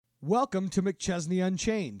Welcome to McChesney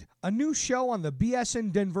Unchained, a new show on the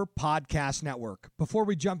BSN Denver Podcast Network. Before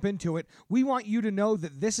we jump into it, we want you to know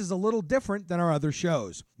that this is a little different than our other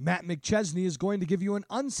shows. Matt McChesney is going to give you an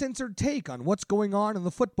uncensored take on what's going on in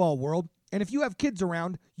the football world, and if you have kids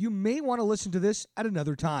around, you may want to listen to this at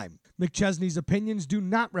another time. McChesney's opinions do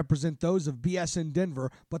not represent those of BSN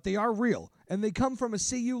Denver, but they are real, and they come from a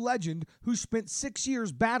CU legend who spent 6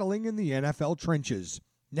 years battling in the NFL trenches.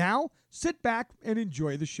 Now, sit back and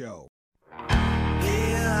enjoy the show.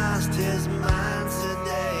 He lost his mind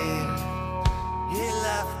today. He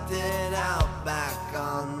left it out back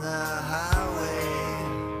on the highway.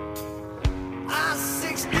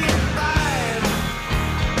 I-65.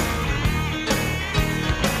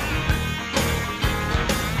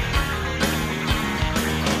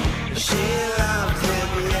 She loved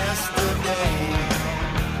him yesterday.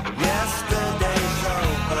 Yesterday's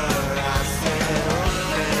over. I said,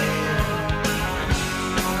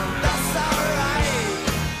 that's alright.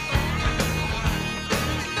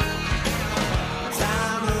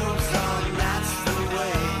 Time moves on, that's the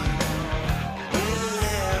way we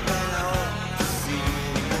live and hope to see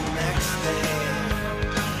the next day.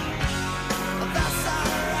 That's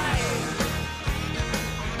alright.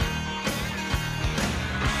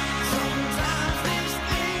 Sometimes these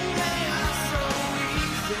things they are so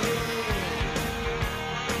easy.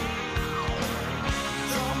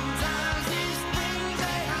 Sometimes these things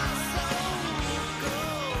they are so good.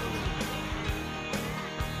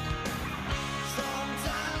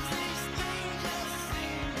 Sometimes these things just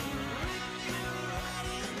seem to rip you right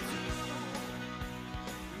into.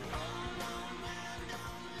 Oh no, man,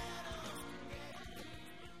 don't let 'em forget.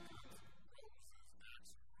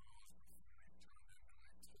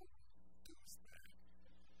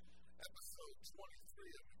 Episode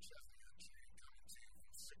 23 of McChesney Unchained, coming to you from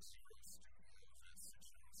 6 Euro Studios and 6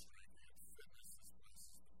 Euro Strength and Fitness. This place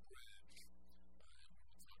is the Bridge, and we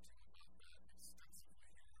will talk to you about that extensively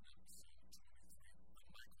here in episode 23, the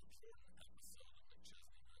Michael Jordan episode of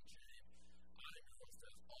McChesney Unchained. I am your host,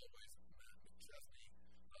 as always, Matt McChesney,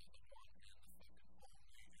 the one and the fucking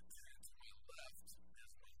only, and to my left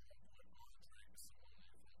is my homeboy Andre Simone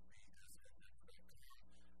from BSNdenver.com,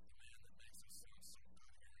 the man that makes us sound so good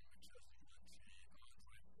here in McChesney Unchained.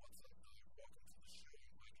 Andre, what's up, dog? Welcome to the show. I'm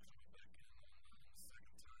glad you're coming back in on the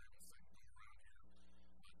second time, the second go around here,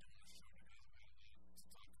 doing the show because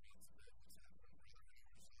we got a lot to talk about today. What's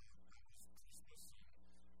happening, brother? How was Christmas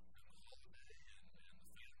and the holiday and the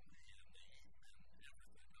family and the eating and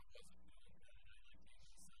everything? How was it, dude? I like being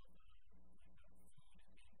myself, food and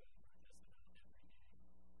being over just about every day.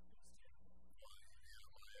 It was terrible. Well, yeah,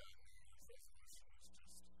 my New Year's resolution was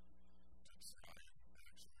just to try and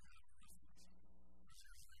actually have a resolution. Because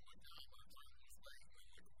usually I'm like, I'm going to try and lose weight,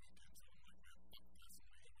 and then like a week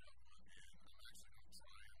into it, I'm like, man, fuck this, I'm going to eat what I want,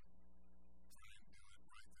 and I'm actually going to try and do it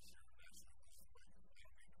right this year and actually lose the weight. I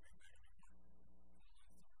don't need to be big anymore.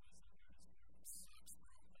 It sucks,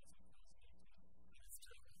 bro. It's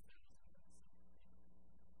terrible.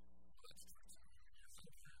 Well, that's true too. I mean, you're so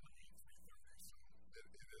fairly 3:30, so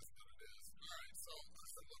it is what it is. All right, so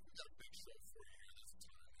listen, look, we got a big show for you here. There's a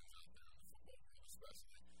ton of news out there in the football world,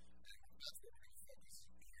 especially, and that's what we're going to focus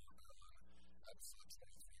here on episode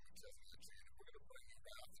 23 of McChesney Unchained, and we're going to bring you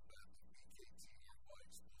right off the bat the BKTRY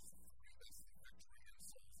Explosive 3. That's the Victory in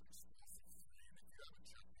Souls Explosive 3, and if you haven't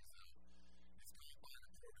checked these out, it's combine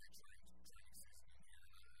and pro day training season in here,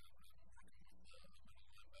 and I've been working with the middle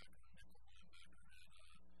linebacker, nickel linebacker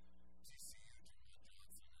at TCU, Jamal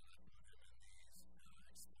Johnson, and I put him in these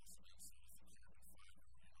explosive insoles, the carbon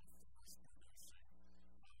fiber, force producing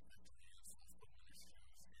Victory insoles, put him in his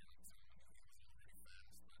shoes, and I'm telling you, he was already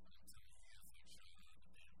fast, but I'm telling you, he is like shot out of a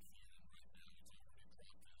damn cannon right now. He's already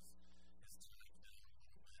dropped his time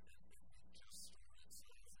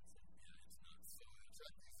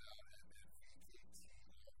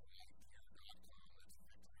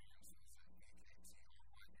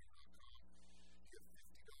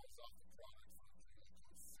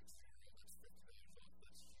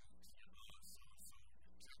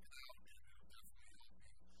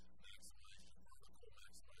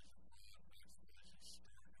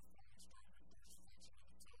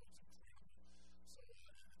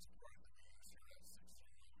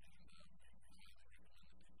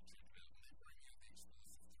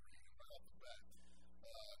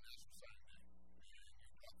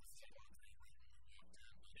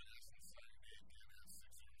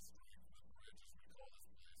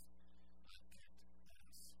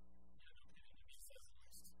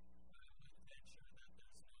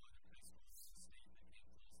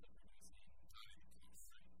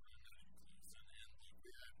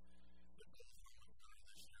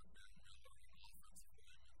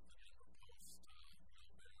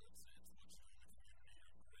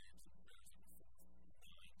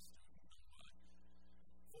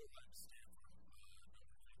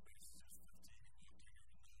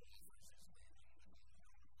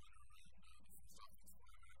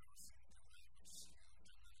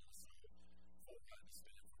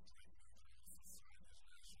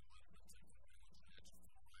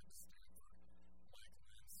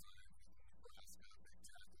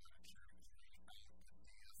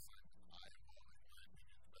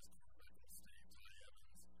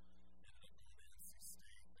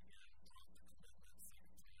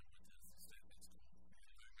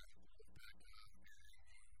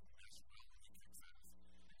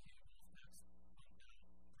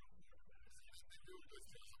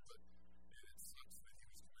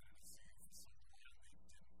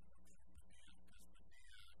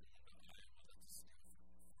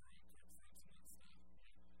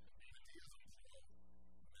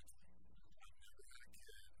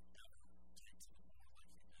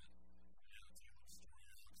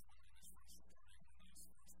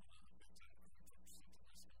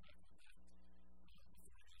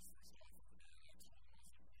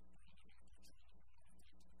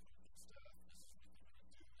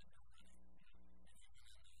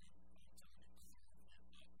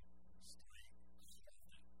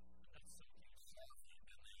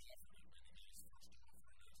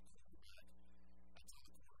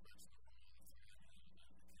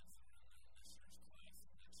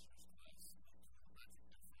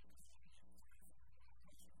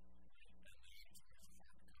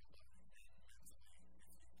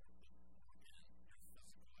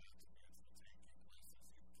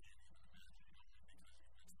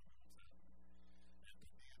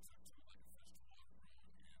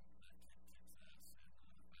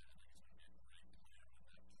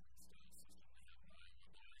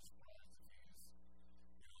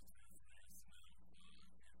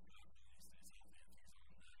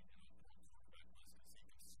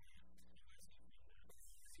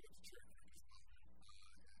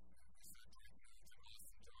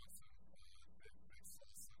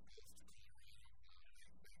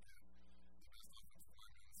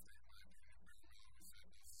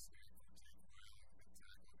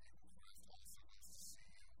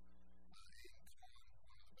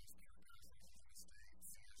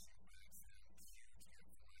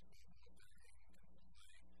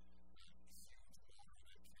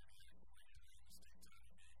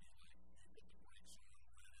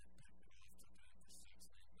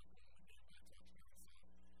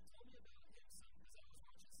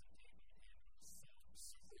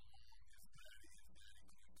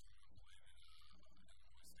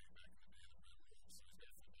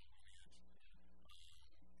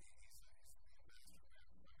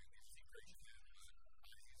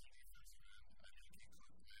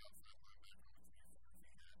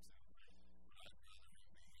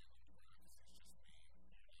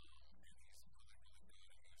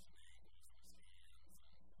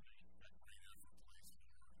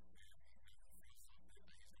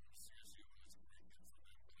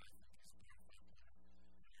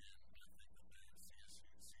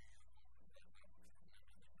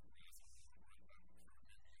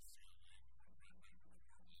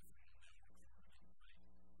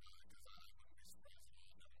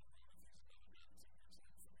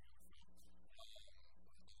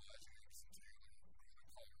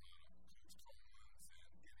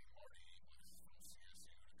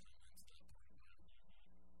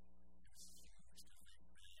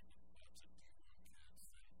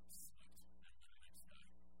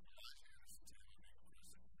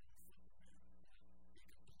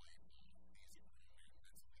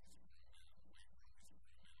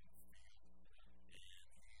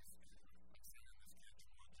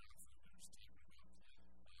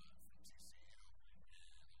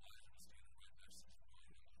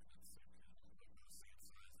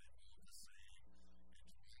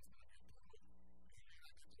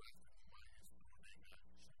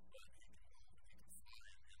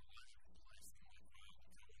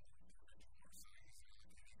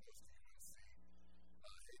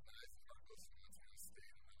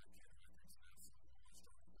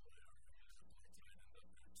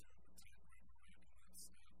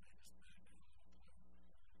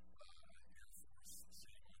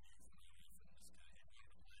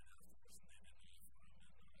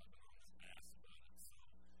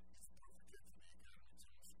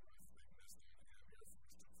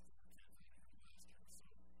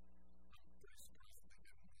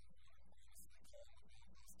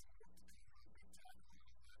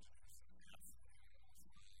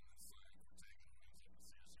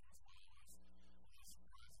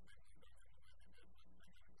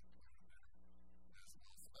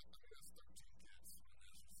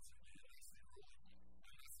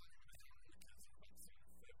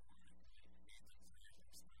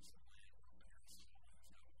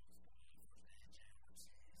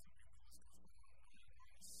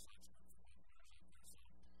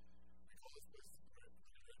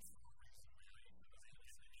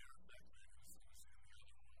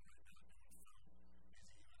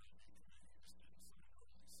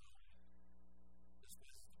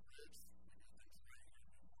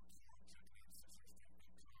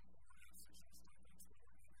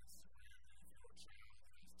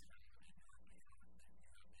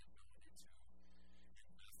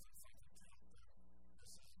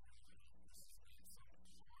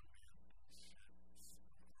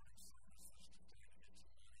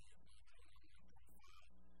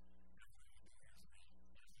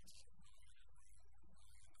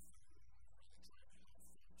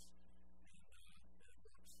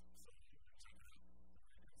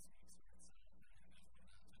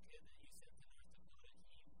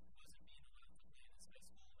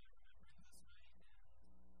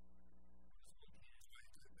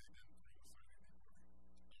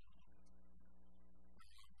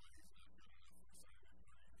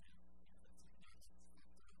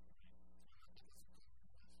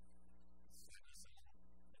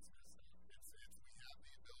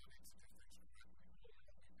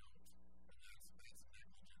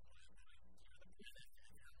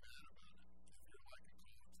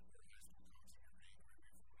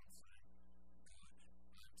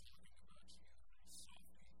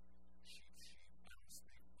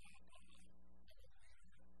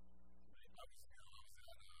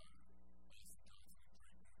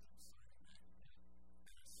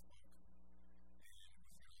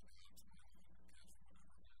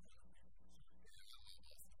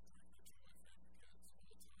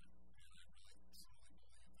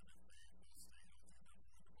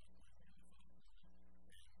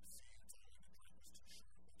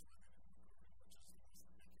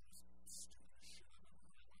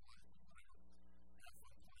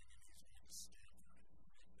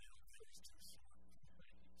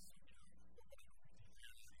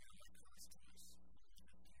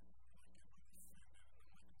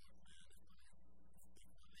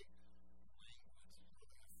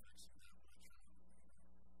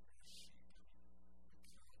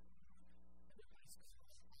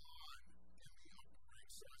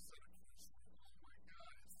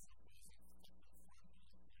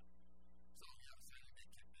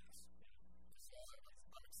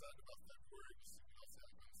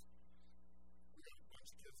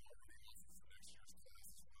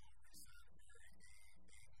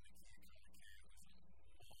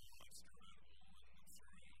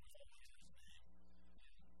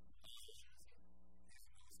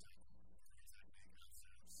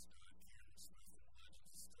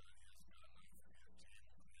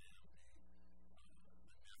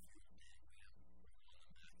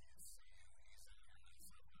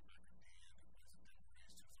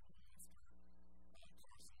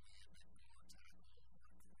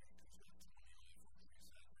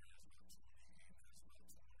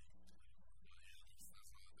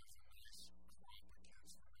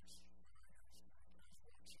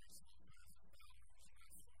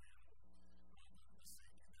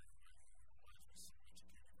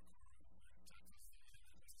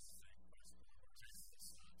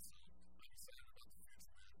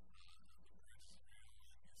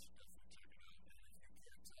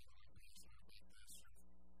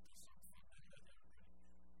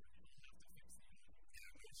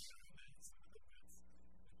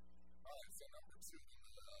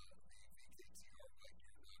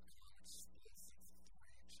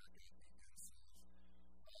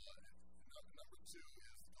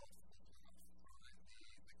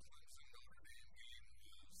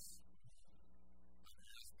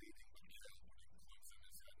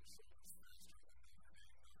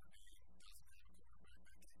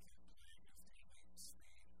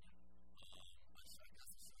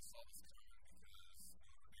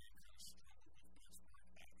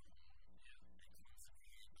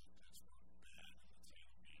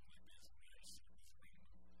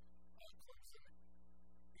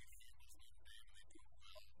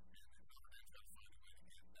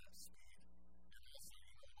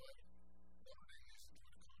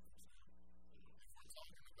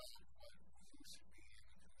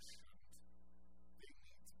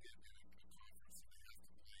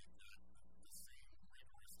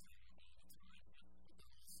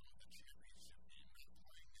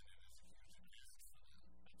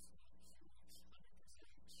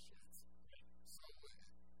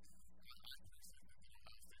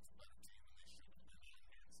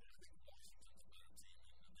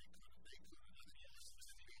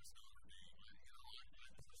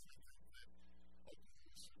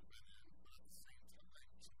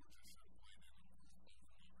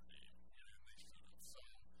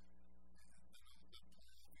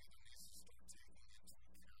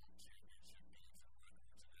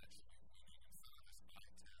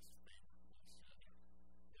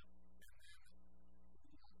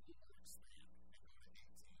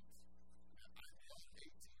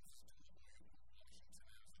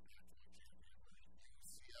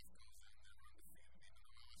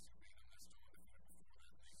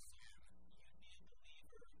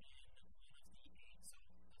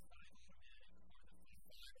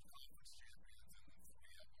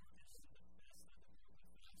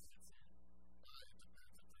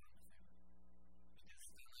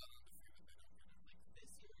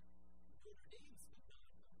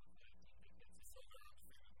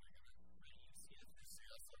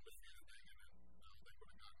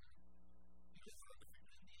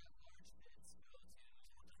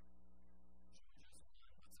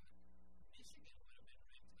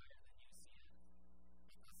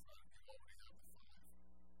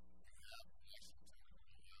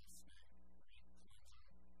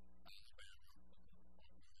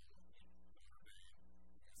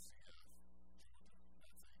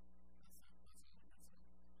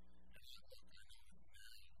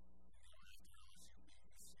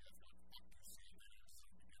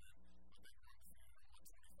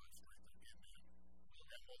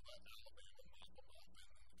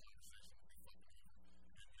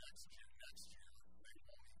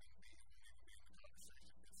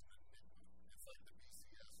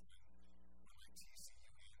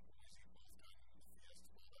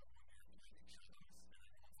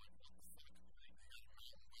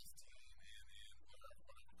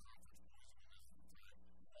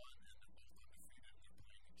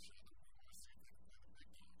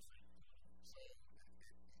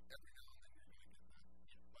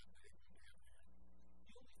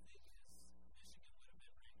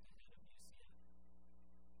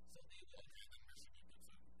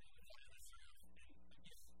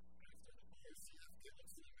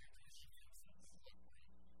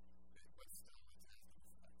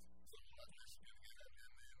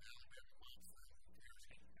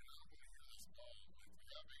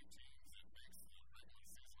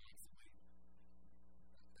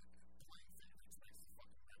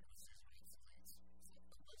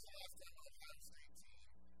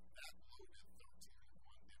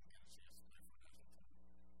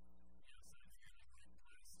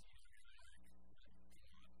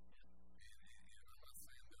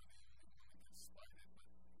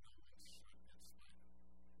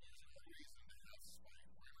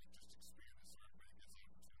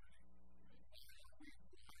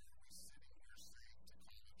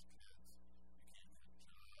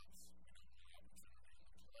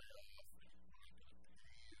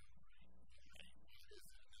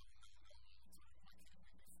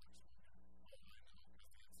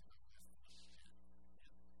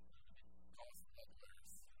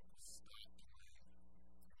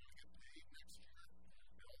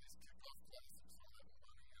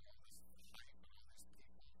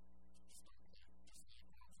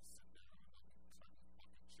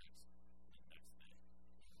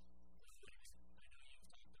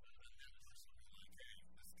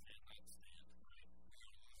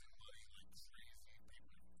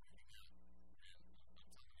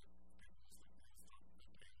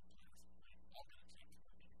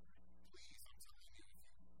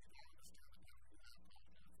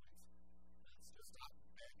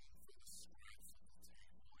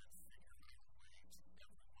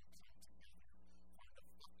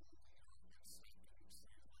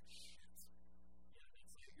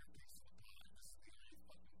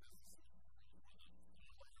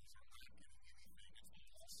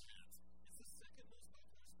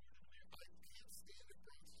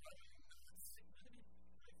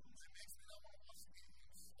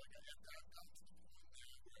it got to the point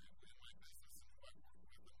there where in my business and who I work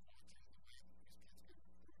with and watching the way that these kids get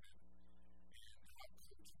recruited and how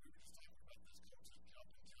coaches, we were just talking about this, coaches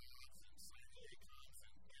jumping jobs and signing ACONs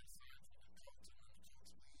and signs with a coach and then the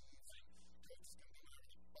coach leaves and coaches can do whatever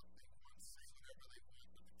the fuck they want, say whatever they want,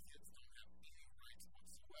 but the kids don't have any rights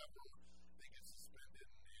whatsoever. They get suspended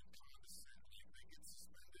and condescended, like they get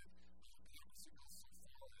suspended. Policy goes so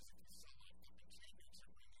far as if you sell out fucking championship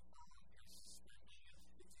ring, you earn, you're suspended.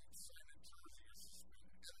 If you sign a jersey, you're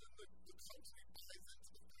suspended. And then the country buys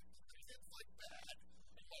into the fact that the kid's like bad.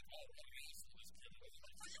 And like, oh, what an asshole this kid is.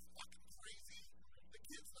 Like, are you fucking crazy? The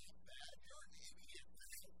kid's not bad. You're an idiot.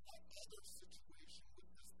 So what other situation would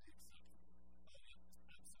this be acceptable?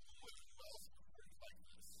 Absolutely. Who else would work like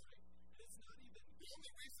this? Right. And it's not even the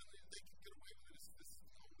only reason that they can get away with it is this is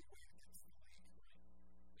the only way to get to the league.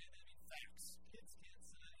 Right. And I mean, facts. Kids can't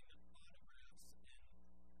sign autographs and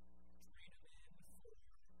trade them in for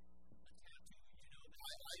a tattoo. You know,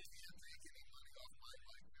 I can't make any money off my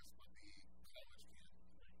likeness, but the college can.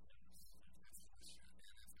 It's bullshit,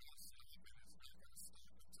 and it's going to stop, and it's not going to stop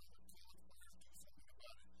until the college players do something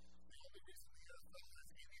about it. The only reason the NFL has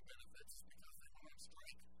any benefits is because they went on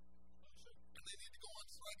strike. And they need to go on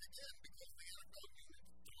strike again because the NFL unit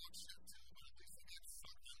dog shit too, but at least they get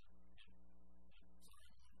something. Sorry,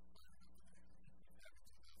 I'm fired up today. Happy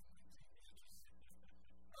 2019.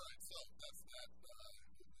 Alright, so that's that.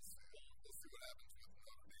 We'll see what happens with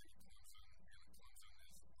Notre Dame and Clemson. And Clemson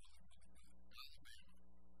is really, really good. Alabama.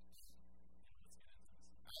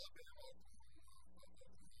 Alabama,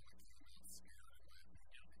 Oklahoma came out scared in my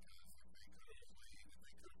opinion because if they could have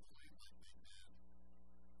played like they did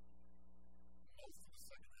most of the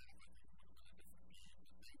second half, I think it would have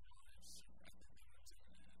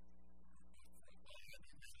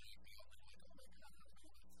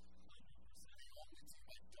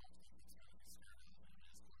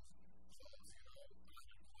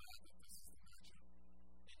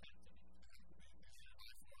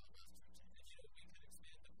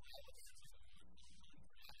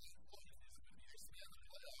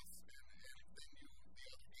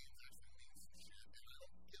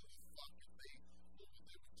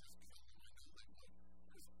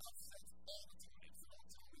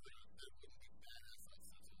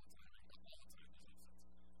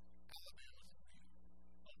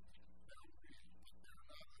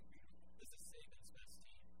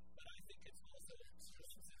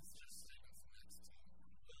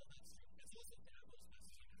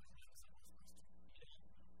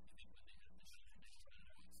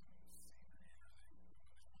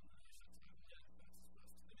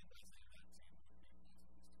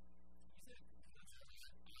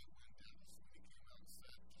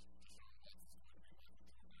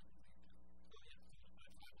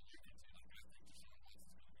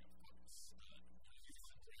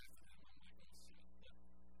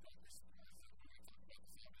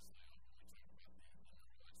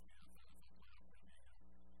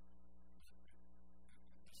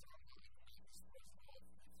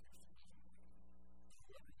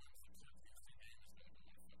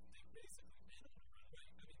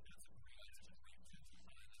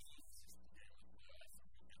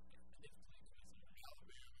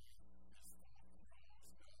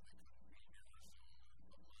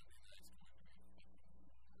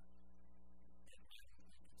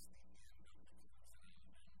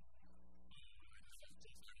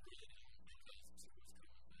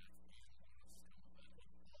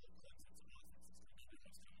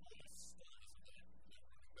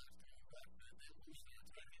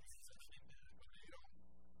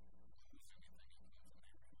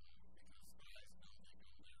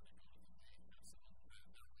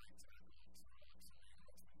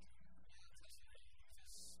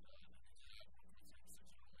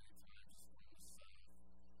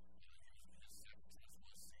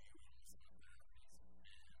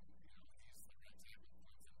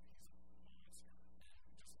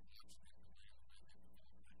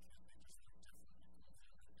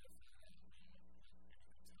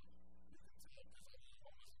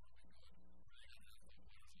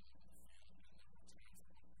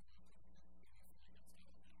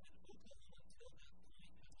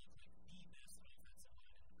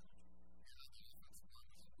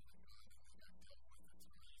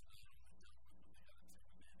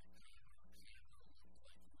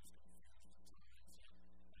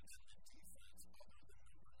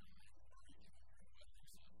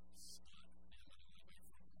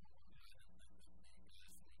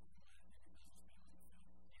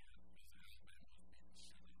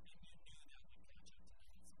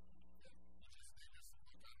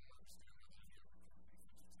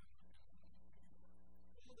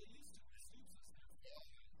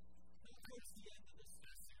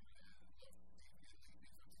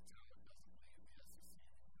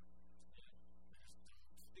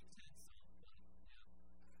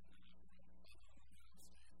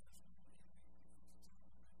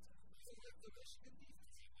the Michigan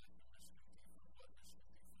defense? You like the Michigan defense? What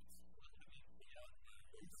Michigan defense? Well, I mean,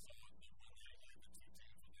 we saw that when they had the two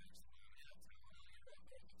teams with the extra line, they had talent on your back,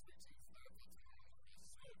 the three teams that have talent on the rest.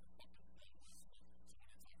 So, that was, so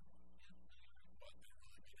what are you talking about? But they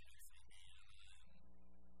really made it easy.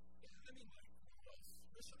 I mean, like, who else?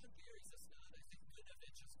 Michigan Beer is just not. I think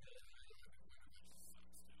Winovich is good. Winovich sucks, too.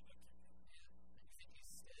 That kid. You think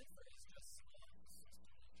he's stiff or he's just slow?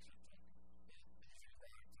 He's just doing shit talking. He's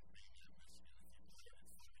right to being at Michigan. If you play in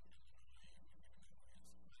fucking Illinois, you wouldn't even know who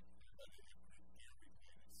he is. But if you put Gary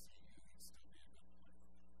Payne at CU, he'd still be a good player.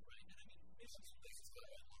 Right? And I mean, Michigan is what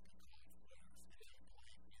I look at college players. They don't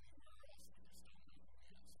play anywhere else. We just don't know who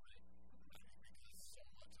he is, right? I mean, because so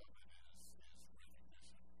much of it is recognition.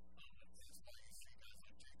 That's why you see guys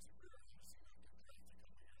like James Rear who see him get drafted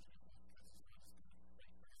a couple years ago because he's not as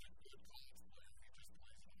good. Right? He's a good college player. He just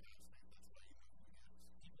plays in Ohio State.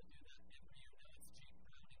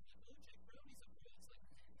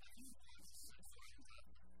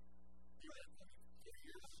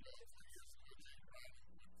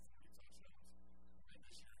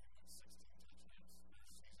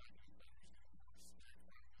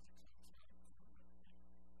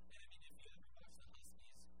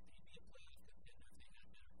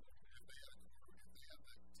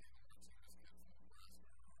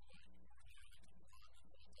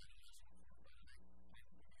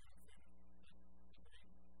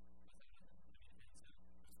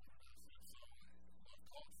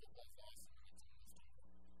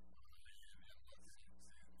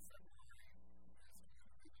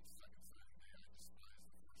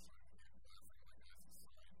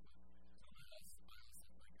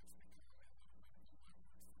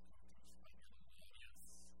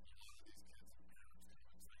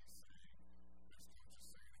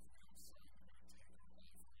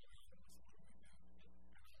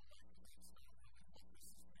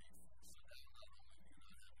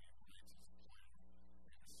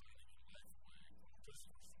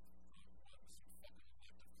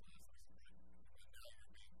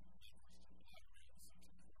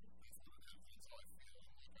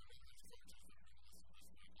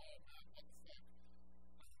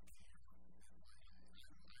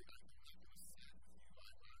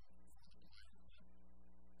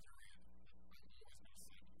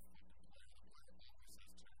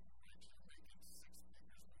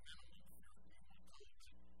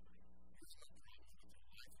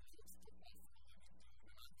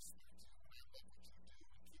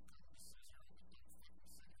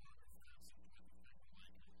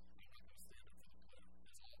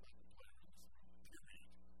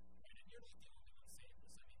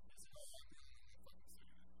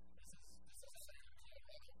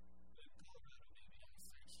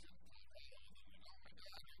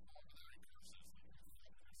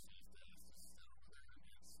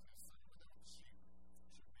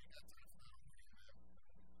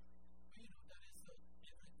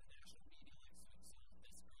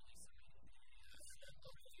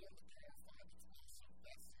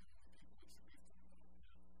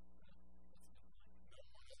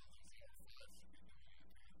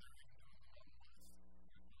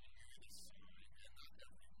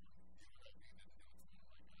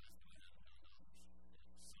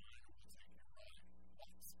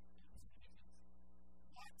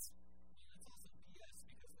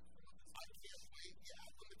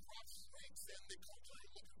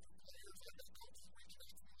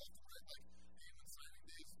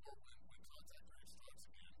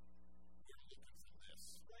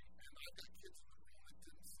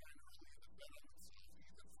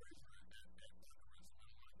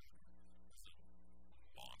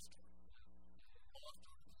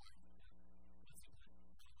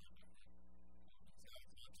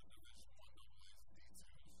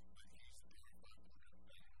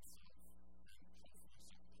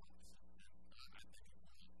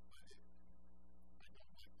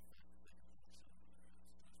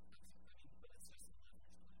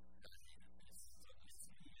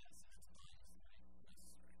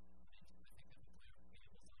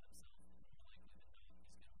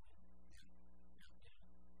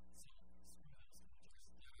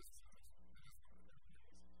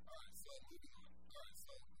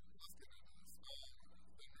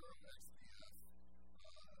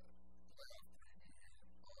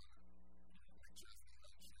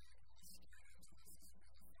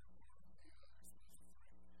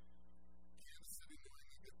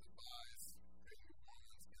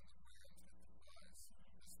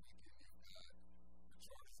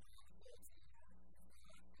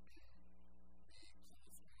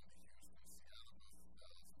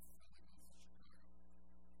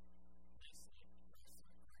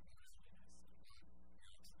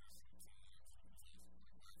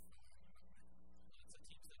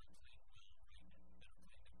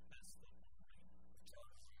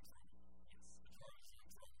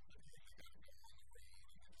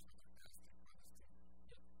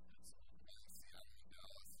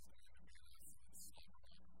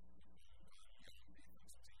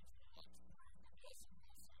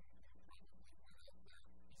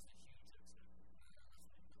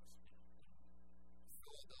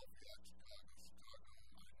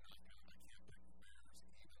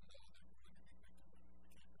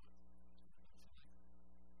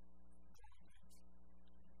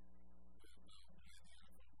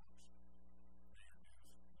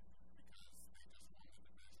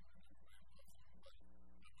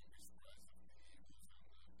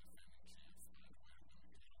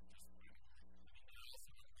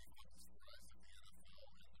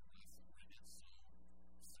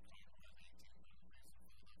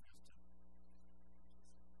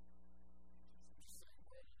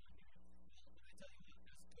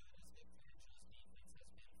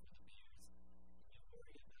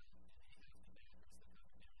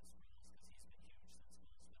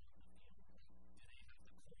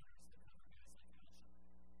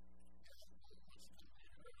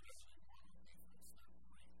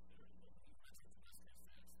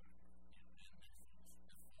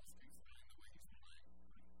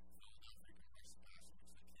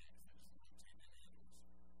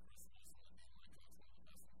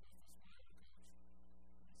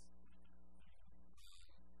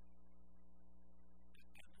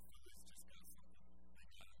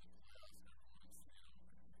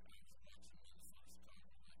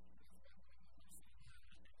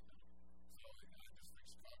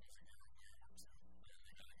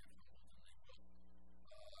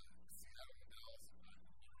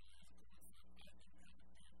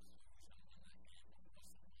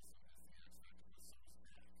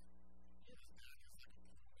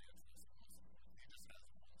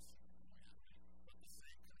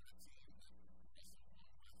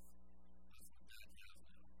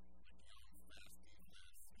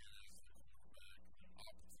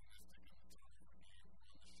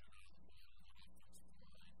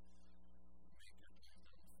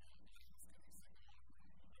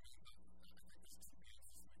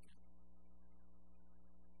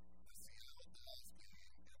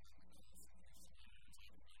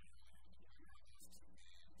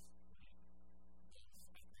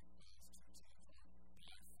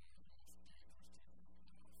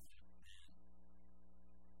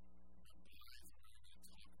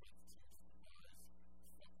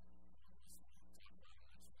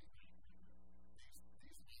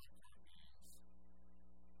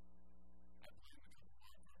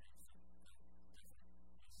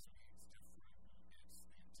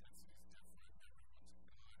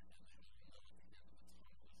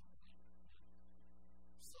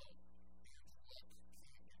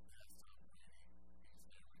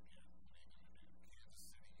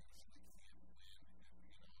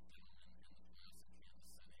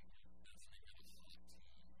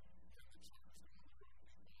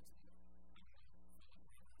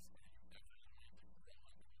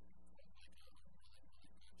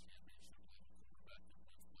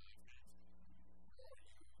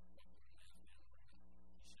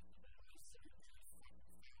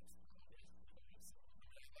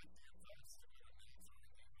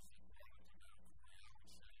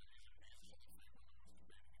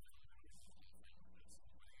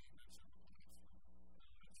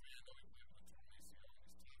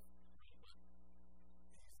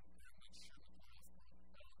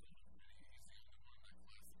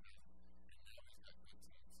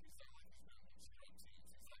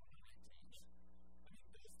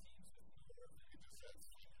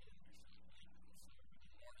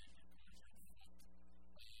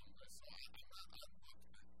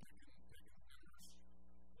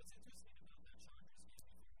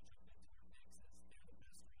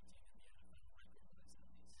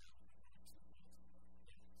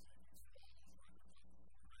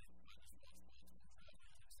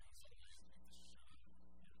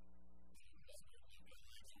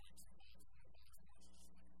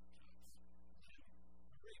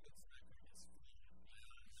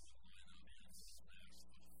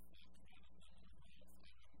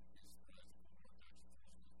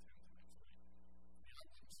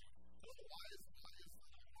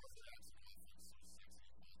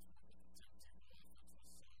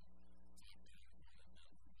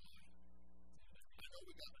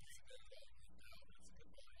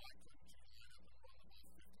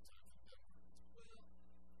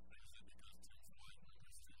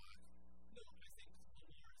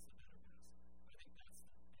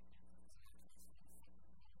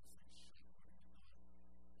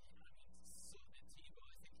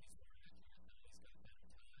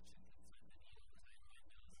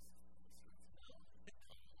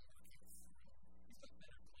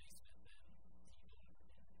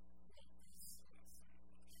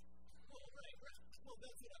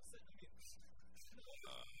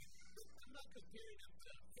 I'm not comparing him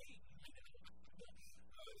to Peyton. Whatever.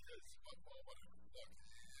 Look,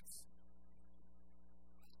 it's,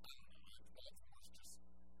 I don't know,